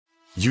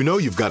You know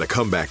you've got a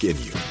comeback in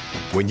you.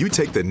 When you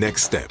take the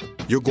next step,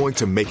 you're going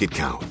to make it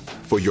count.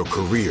 For your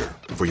career,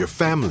 for your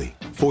family,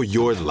 for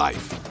your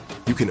life.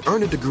 You can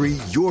earn a degree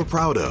you're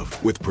proud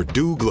of with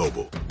Purdue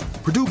Global.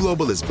 Purdue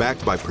Global is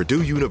backed by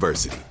Purdue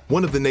University,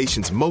 one of the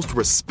nation's most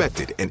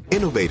respected and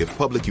innovative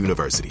public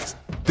universities.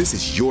 This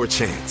is your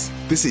chance.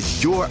 This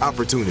is your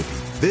opportunity.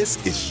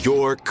 This is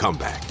your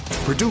comeback.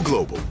 Purdue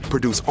Global,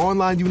 Purdue's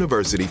online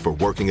university for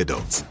working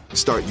adults.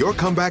 Start your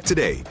comeback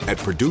today at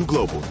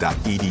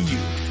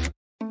purdueglobal.edu.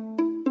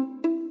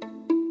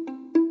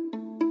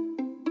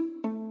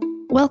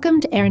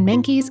 Welcome to Aaron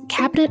Mahnke's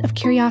Cabinet of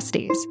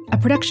Curiosities, a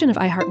production of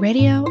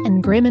iHeartRadio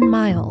and Grim and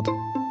Mild.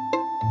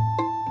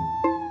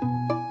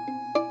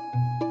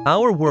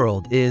 Our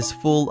world is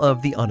full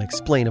of the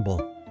unexplainable.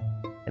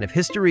 And if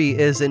history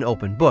is an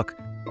open book,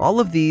 all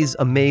of these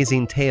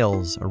amazing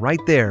tales are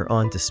right there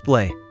on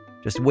display,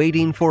 just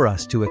waiting for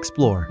us to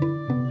explore.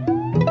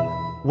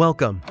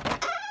 Welcome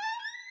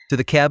to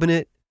the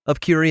Cabinet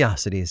of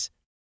Curiosities.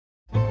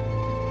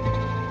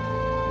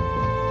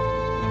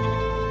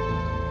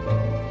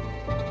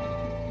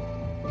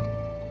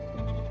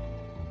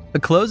 The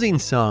closing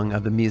song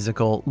of the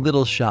musical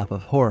Little Shop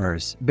of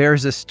Horrors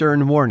bears a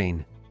stern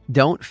warning: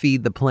 don't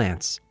feed the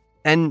plants.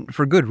 And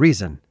for good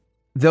reason.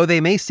 Though they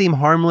may seem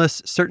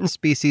harmless, certain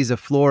species of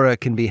flora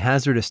can be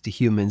hazardous to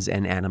humans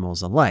and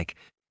animals alike.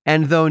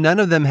 And though none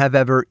of them have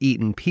ever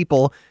eaten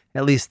people,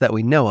 at least that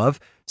we know of,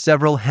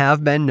 several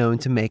have been known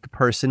to make a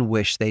person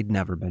wish they'd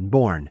never been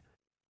born.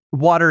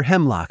 Water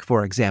hemlock,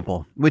 for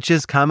example, which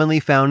is commonly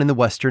found in the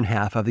western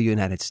half of the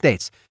United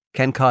States,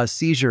 can cause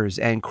seizures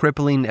and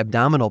crippling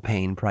abdominal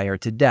pain prior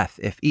to death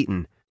if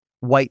eaten.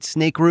 White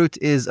snake root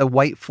is a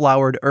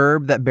white-flowered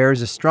herb that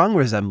bears a strong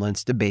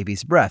resemblance to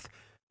baby's breath,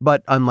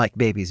 but unlike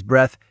baby's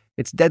breath,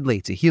 it's deadly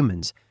to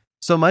humans.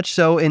 So much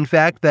so, in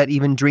fact, that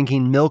even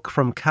drinking milk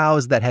from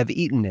cows that have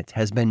eaten it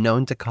has been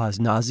known to cause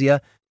nausea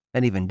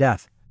and even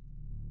death.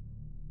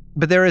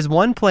 But there is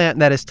one plant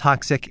that is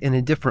toxic in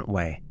a different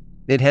way.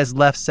 It has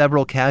left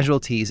several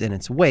casualties in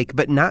its wake,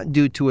 but not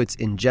due to its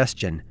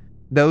ingestion.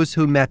 Those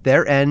who met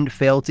their end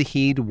failed to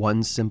heed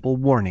one simple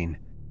warning: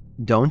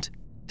 don't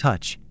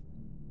touch.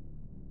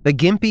 The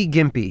Gympie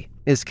gympie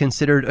is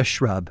considered a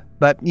shrub,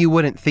 but you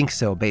wouldn't think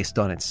so based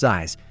on its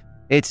size.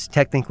 It's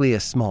technically a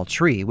small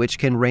tree, which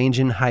can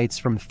range in heights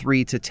from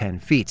 3 to 10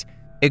 feet.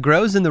 It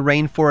grows in the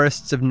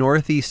rainforests of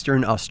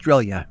northeastern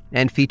Australia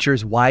and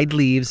features wide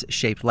leaves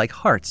shaped like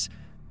hearts.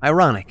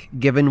 Ironic,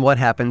 given what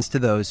happens to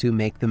those who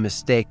make the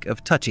mistake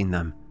of touching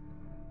them.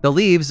 The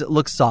leaves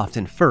look soft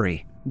and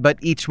furry, but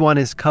each one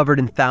is covered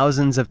in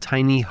thousands of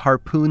tiny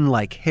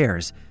harpoon-like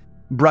hairs.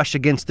 Brush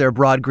against their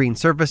broad green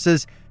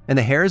surfaces, and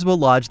the hairs will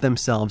lodge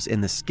themselves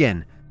in the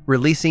skin,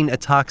 releasing a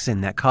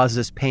toxin that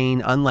causes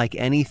pain unlike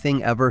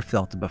anything ever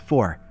felt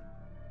before.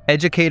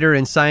 Educator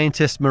and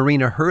scientist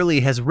Marina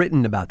Hurley has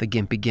written about the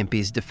Gympie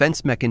gympie's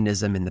defense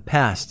mechanism in the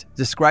past,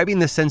 describing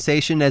the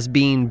sensation as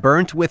being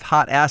burnt with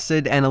hot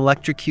acid and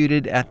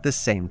electrocuted at the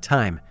same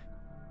time.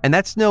 And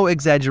that's no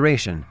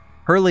exaggeration.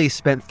 Hurley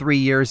spent 3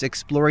 years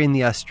exploring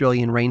the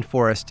Australian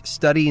rainforest,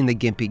 studying the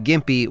Gympie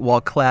gympie while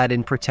clad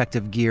in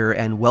protective gear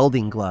and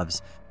welding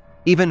gloves.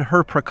 Even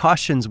her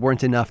precautions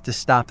weren't enough to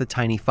stop the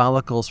tiny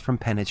follicles from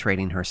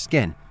penetrating her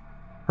skin.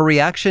 Her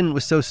reaction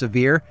was so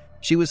severe,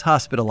 she was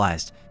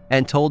hospitalized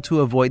and told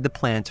to avoid the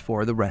plant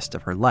for the rest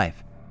of her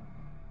life.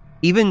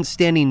 Even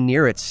standing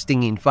near its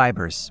stinging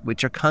fibers,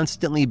 which are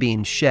constantly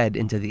being shed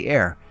into the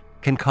air,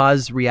 can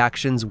cause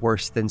reactions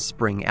worse than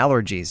spring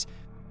allergies.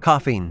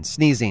 Coughing,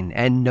 sneezing,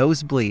 and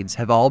nosebleeds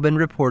have all been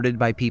reported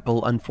by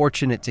people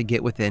unfortunate to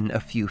get within a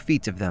few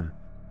feet of them.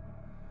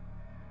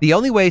 The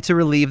only way to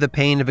relieve the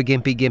pain of a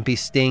Gympie gympie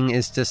sting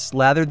is to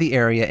slather the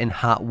area in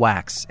hot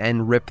wax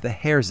and rip the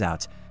hairs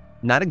out.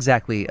 Not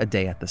exactly a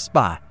day at the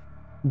spa.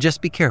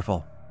 Just be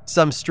careful.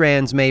 Some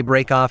strands may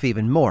break off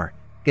even more,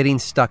 getting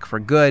stuck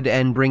for good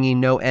and bringing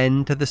no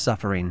end to the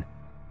suffering.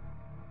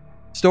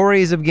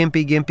 Stories of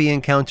Gympie gympie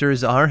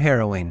encounters are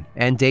harrowing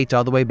and date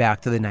all the way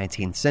back to the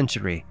 19th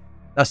century.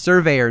 A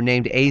surveyor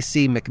named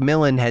A.C.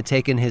 McMillan had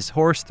taken his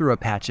horse through a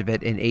patch of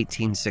it in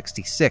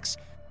 1866.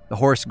 The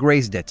horse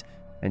grazed it,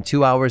 and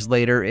 2 hours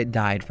later it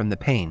died from the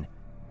pain.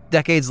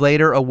 Decades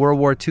later, a World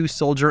War II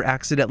soldier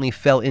accidentally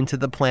fell into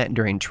the plant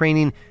during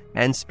training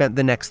and spent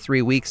the next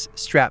 3 weeks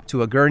strapped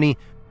to a gurney,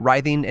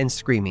 writhing and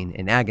screaming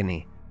in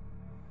agony.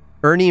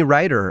 Ernie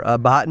Ryder, a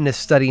botanist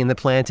studying the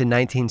plant in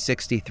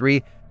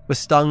 1963, was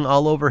stung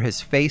all over his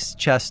face,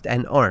 chest,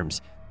 and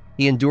arms.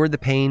 He endured the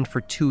pain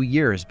for 2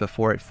 years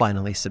before it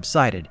finally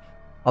subsided,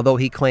 although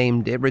he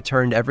claimed it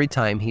returned every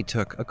time he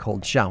took a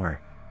cold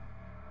shower.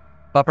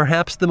 But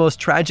perhaps the most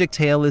tragic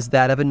tale is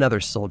that of another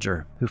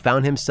soldier who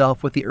found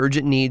himself with the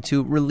urgent need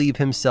to relieve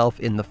himself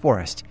in the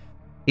forest.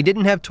 He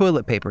didn't have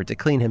toilet paper to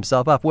clean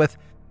himself up with,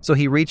 so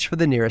he reached for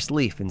the nearest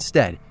leaf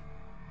instead.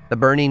 The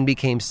burning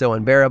became so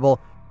unbearable,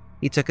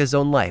 he took his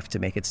own life to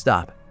make it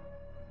stop.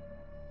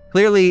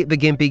 Clearly, the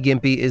Gympie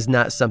gympie is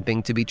not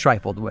something to be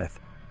trifled with.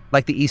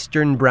 Like the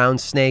eastern brown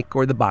snake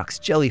or the box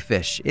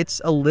jellyfish,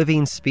 it's a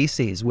living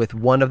species with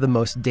one of the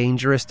most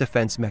dangerous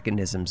defense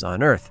mechanisms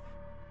on Earth.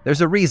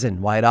 There's a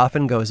reason why it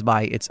often goes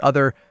by its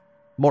other,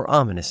 more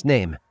ominous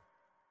name,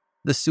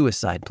 the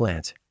suicide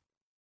plant.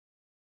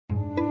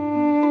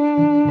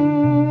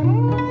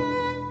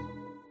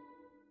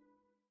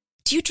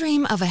 Do you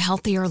dream of a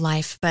healthier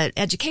life, but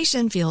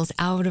education feels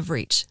out of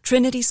reach?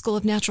 Trinity School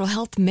of Natural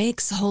Health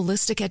makes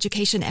holistic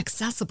education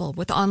accessible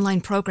with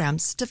online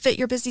programs to fit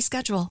your busy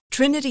schedule.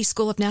 Trinity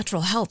School of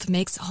Natural Health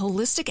makes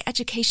holistic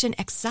education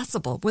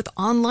accessible with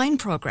online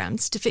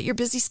programs to fit your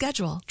busy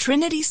schedule.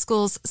 Trinity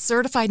School's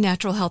Certified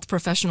Natural Health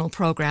Professional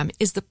Program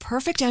is the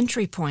perfect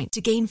entry point to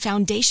gain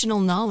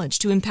foundational knowledge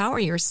to empower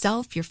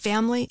yourself, your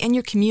family, and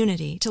your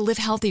community to live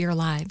healthier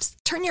lives.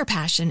 Turn your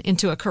passion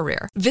into a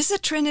career.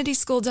 Visit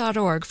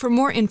trinityschool.org for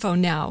more info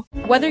now.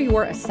 Whether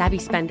you're a savvy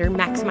spender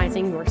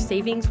maximizing your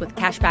savings with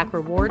cashback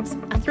rewards,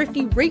 a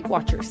thrifty rate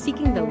watcher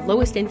seeking the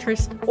lowest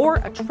interest, or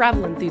a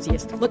travel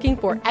enthusiast looking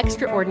for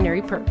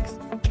extraordinary perks,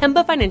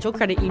 Kemba Financial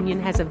Credit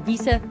Union has a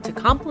visa to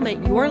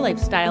complement your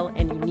lifestyle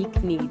and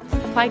unique needs.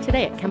 Apply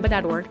today at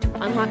Kemba.org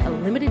to unlock a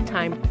limited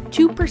time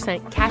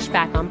 2% cash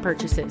back on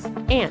purchases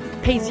and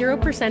pay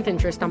 0%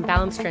 interest on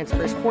balance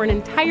transfers for an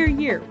entire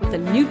year with a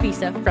new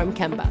visa from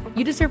Kemba.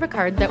 You deserve a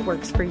card that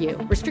works for you.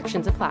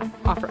 Restrictions apply.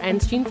 Offer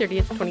ends June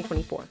 30th,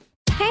 2024.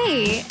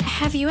 Hey,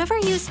 have you ever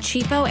used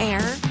Cheapo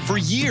Air? For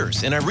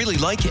years, and I really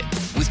like it.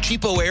 With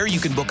Cheapo Air, you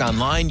can book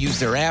online, use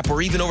their app,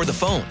 or even over the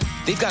phone.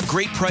 They've got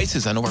great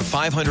prices on over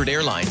 500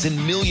 airlines and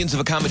millions of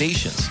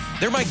accommodations.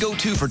 They're my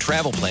go-to for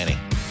travel planning.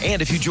 And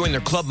if you join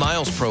their Club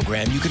Miles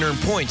program, you can earn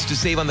points to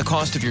save on the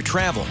cost of your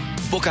travel.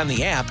 Book on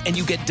the app, and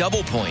you get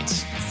double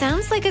points.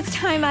 Sounds like it's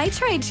time I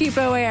tried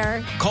Cheapo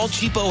Air. Call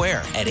Cheapo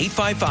Air at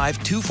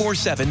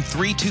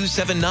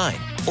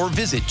 855-247-3279 or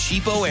visit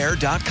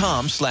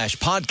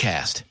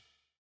cheapoair.com/podcast.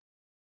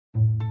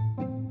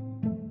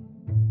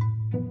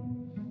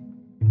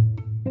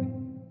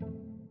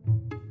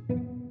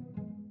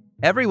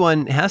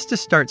 Everyone has to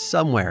start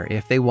somewhere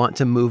if they want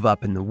to move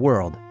up in the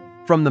world.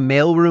 From the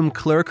mailroom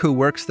clerk who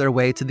works their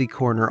way to the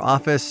corner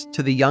office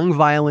to the young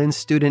violin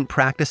student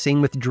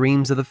practicing with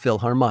dreams of the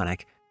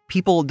Philharmonic,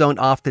 people don't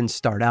often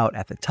start out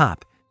at the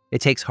top.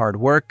 It takes hard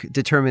work,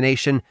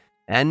 determination,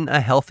 and a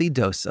healthy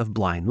dose of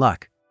blind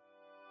luck.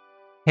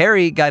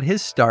 Harry got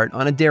his start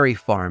on a dairy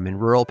farm in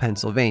rural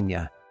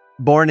Pennsylvania.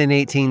 Born in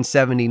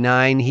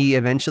 1879, he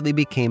eventually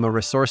became a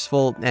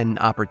resourceful and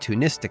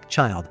opportunistic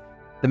child.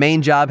 The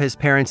main job his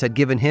parents had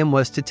given him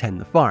was to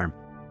tend the farm,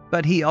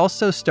 but he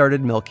also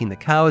started milking the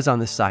cows on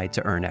the side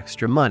to earn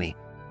extra money.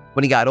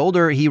 When he got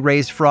older, he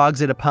raised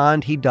frogs at a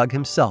pond he dug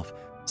himself,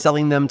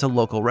 selling them to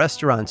local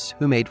restaurants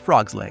who made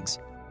frogs' legs.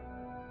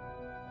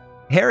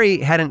 Harry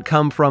hadn't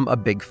come from a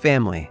big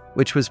family,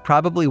 which was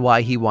probably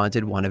why he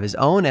wanted one of his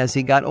own as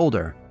he got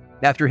older.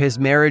 After his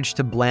marriage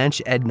to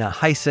Blanche Edna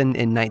Hyson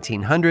in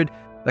 1900,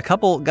 the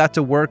couple got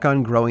to work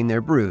on growing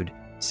their brood,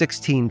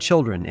 16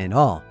 children in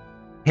all.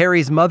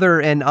 Harry's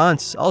mother and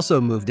aunts also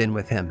moved in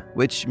with him,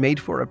 which made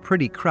for a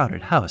pretty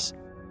crowded house.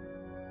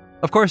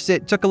 Of course,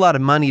 it took a lot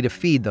of money to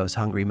feed those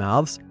hungry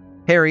mouths.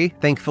 Harry,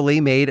 thankfully,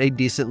 made a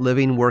decent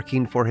living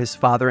working for his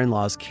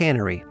father-in-law's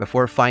cannery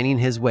before finding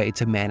his way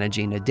to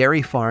managing a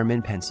dairy farm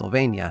in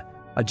Pennsylvania,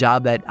 a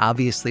job that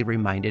obviously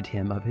reminded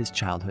him of his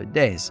childhood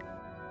days.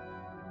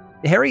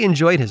 Harry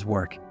enjoyed his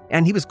work,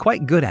 and he was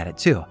quite good at it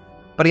too,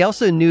 but he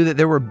also knew that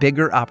there were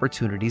bigger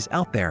opportunities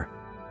out there.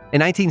 In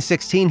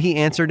 1916, he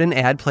answered an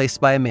ad placed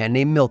by a man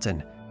named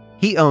Milton.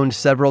 He owned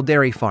several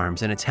dairy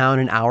farms in a town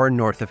an hour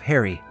north of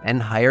Harry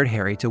and hired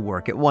Harry to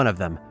work at one of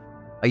them.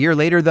 A year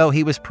later, though,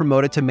 he was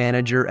promoted to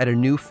manager at a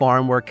new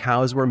farm where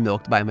cows were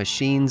milked by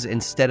machines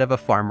instead of a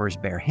farmer's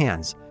bare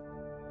hands.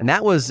 And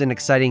that was an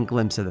exciting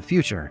glimpse of the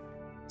future.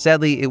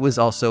 Sadly, it was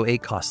also a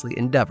costly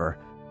endeavor,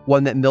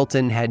 one that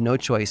Milton had no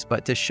choice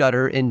but to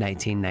shutter in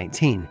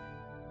 1919.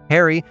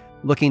 Harry,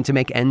 looking to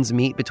make ends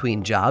meet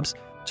between jobs,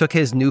 took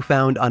his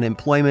newfound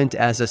unemployment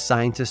as a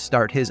sign to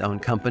start his own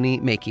company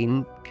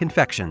making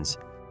confections.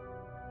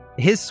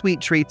 His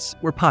sweet treats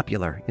were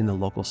popular in the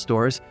local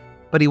stores,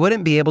 but he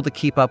wouldn't be able to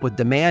keep up with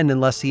demand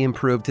unless he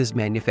improved his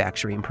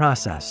manufacturing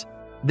process.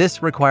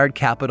 This required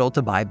capital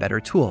to buy better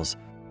tools.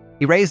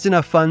 He raised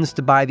enough funds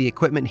to buy the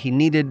equipment he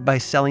needed by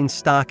selling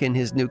stock in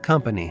his new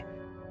company.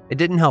 It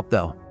didn't help,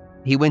 though.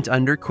 He went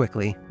under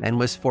quickly and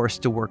was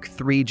forced to work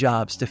 3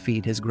 jobs to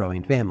feed his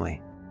growing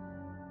family.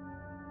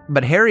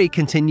 But Harry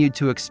continued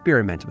to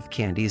experiment with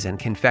candies and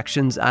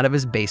confections out of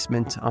his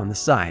basement on the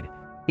side.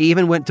 He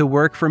even went to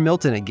work for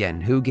Milton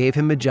again, who gave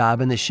him a job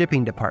in the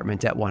shipping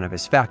department at one of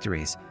his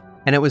factories.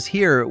 And it was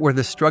here where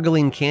the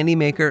struggling candy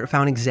maker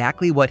found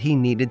exactly what he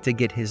needed to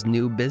get his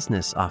new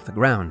business off the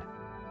ground.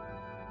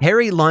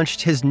 Harry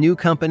launched his new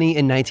company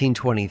in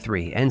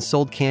 1923 and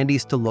sold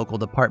candies to local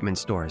department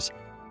stores.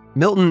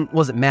 Milton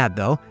wasn't mad,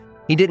 though.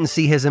 He didn't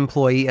see his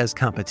employee as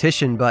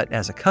competition, but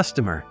as a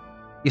customer.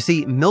 You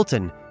see,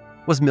 Milton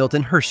was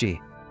Milton Hershey,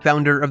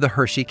 founder of the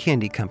Hershey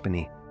Candy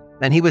Company,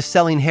 and he was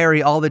selling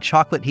Harry all the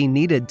chocolate he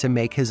needed to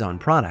make his own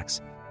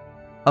products.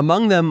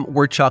 Among them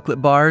were chocolate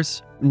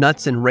bars,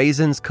 nuts and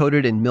raisins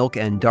coated in milk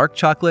and dark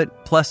chocolate,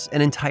 plus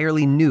an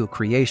entirely new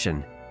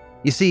creation.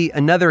 You see,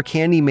 another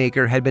candy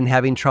maker had been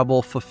having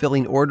trouble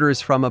fulfilling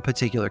orders from a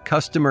particular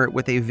customer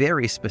with a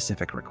very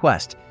specific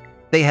request.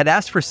 They had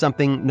asked for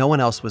something no one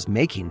else was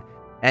making,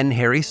 and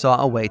Harry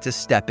saw a way to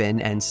step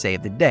in and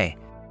save the day.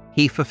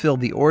 He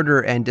fulfilled the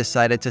order and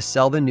decided to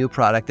sell the new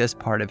product as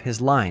part of his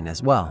line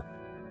as well.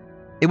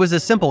 It was a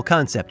simple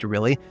concept,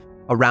 really,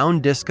 a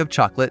round disc of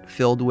chocolate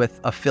filled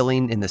with a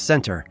filling in the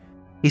center.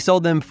 He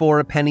sold them for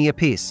a penny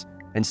apiece,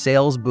 and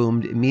sales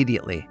boomed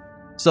immediately.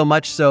 So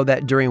much so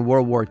that during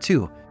World War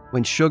II,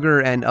 when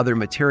sugar and other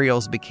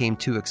materials became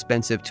too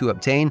expensive to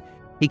obtain,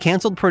 he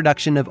canceled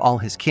production of all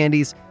his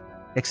candies,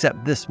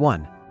 except this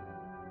one.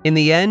 In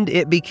the end,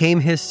 it became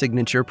his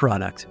signature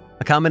product,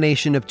 a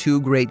combination of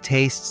two great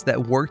tastes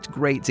that worked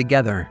great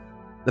together.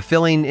 The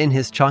filling in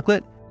his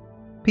chocolate?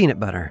 Peanut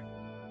butter.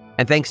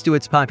 And thanks to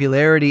its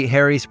popularity,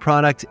 Harry's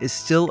product is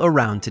still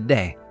around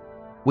today.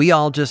 We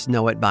all just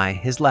know it by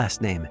his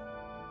last name.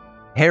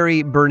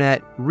 Harry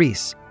Burnett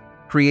Reese,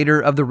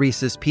 creator of the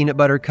Reese's Peanut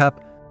Butter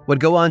Cup, would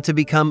go on to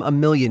become a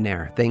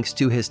millionaire thanks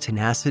to his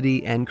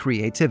tenacity and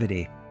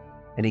creativity.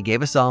 And he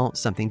gave us all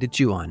something to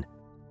chew on.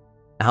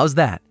 How's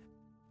that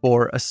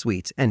for a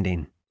sweet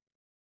ending?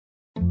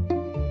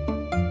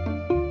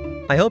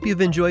 I hope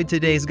you've enjoyed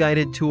today's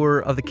guided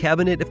tour of the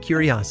Cabinet of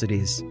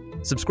Curiosities.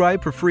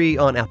 Subscribe for free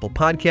on Apple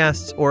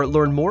Podcasts or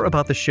learn more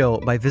about the show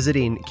by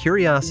visiting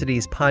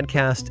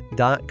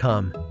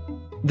curiositiespodcast.com.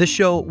 This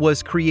show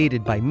was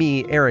created by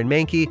me, Aaron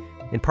Mahnke,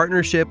 in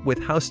partnership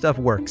with How Stuff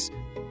Works.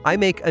 I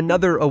make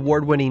another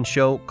award-winning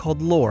show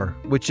called Lore,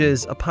 which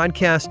is a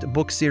podcast,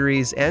 book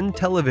series, and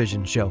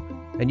television show,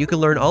 and you can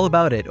learn all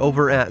about it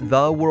over at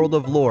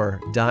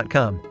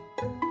theworldoflore.com.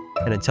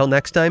 And until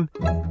next time,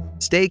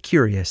 stay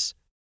curious.